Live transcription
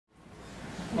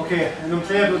Okay, an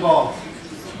unplayable ball.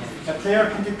 A player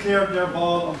can declare their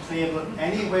ball unplayable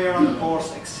anywhere on the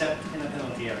course except in a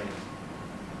penalty area.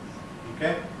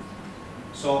 Okay?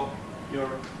 So, your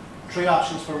three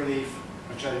options for relief,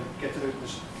 which I'll get to the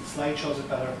slide shows it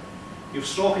better. You've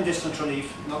stroke and distance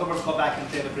relief, in other words, go back and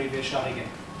play the previous shot again.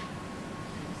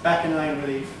 Back in line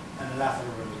relief and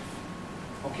lateral relief.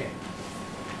 Okay.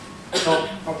 So,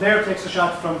 our player takes a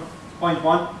shot from point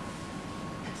one.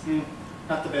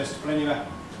 Not the best, but anyway,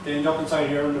 they end up inside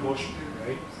here in the bush.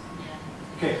 Right?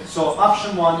 Okay, so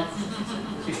option one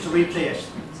is to replay it.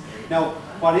 Now,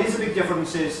 what is a big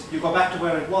difference is you go back to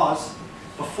where it was.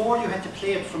 Before you had to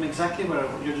play it from exactly where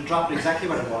you had to drop it exactly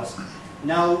where it was.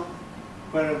 Now,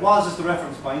 where it was is the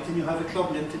reference point, and you have a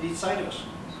club length at each side of it.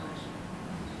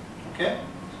 Okay?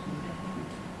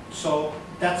 So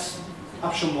that's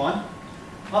option one.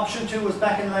 Option two is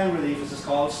back in line relief, as it's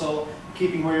called. So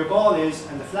keeping where your ball is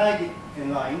and the flag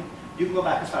in line, you can go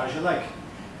back as far as you like.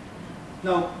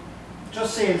 Now,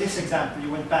 just say in this example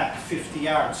you went back 50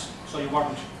 yards, so you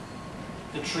weren't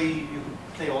the tree, you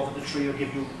could play over the tree or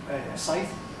give you a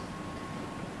scythe.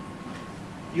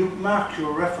 You mark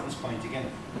your reference point again.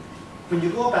 When you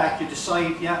go back, you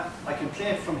decide, yeah, I can play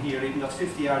it from here, even though it's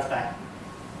 50 yards back.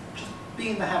 Just be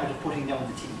in the habit of putting down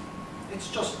the tee.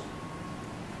 It's just,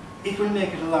 it will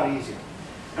make it a lot easier.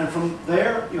 And from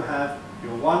there, you have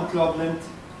your one club length,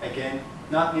 again,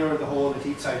 not near the hole at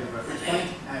each side of the reference point,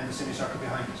 and the semicircle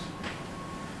behind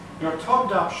it. Your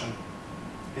third option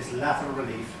is lateral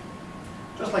relief.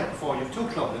 Just like before, you have two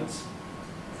club lengths.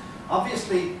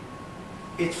 Obviously,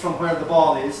 it's from where the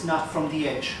ball is, not from the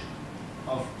edge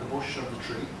of the bush or the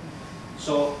tree.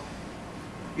 So,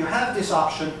 you have this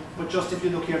option, but just if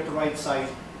you look here at the right side,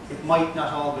 it might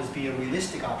not always be a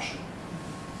realistic option.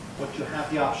 But you have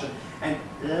the option. And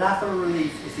lateral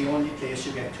relief is the only place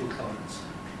you get two club lengths.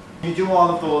 You do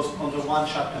all of those under one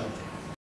shot penalty.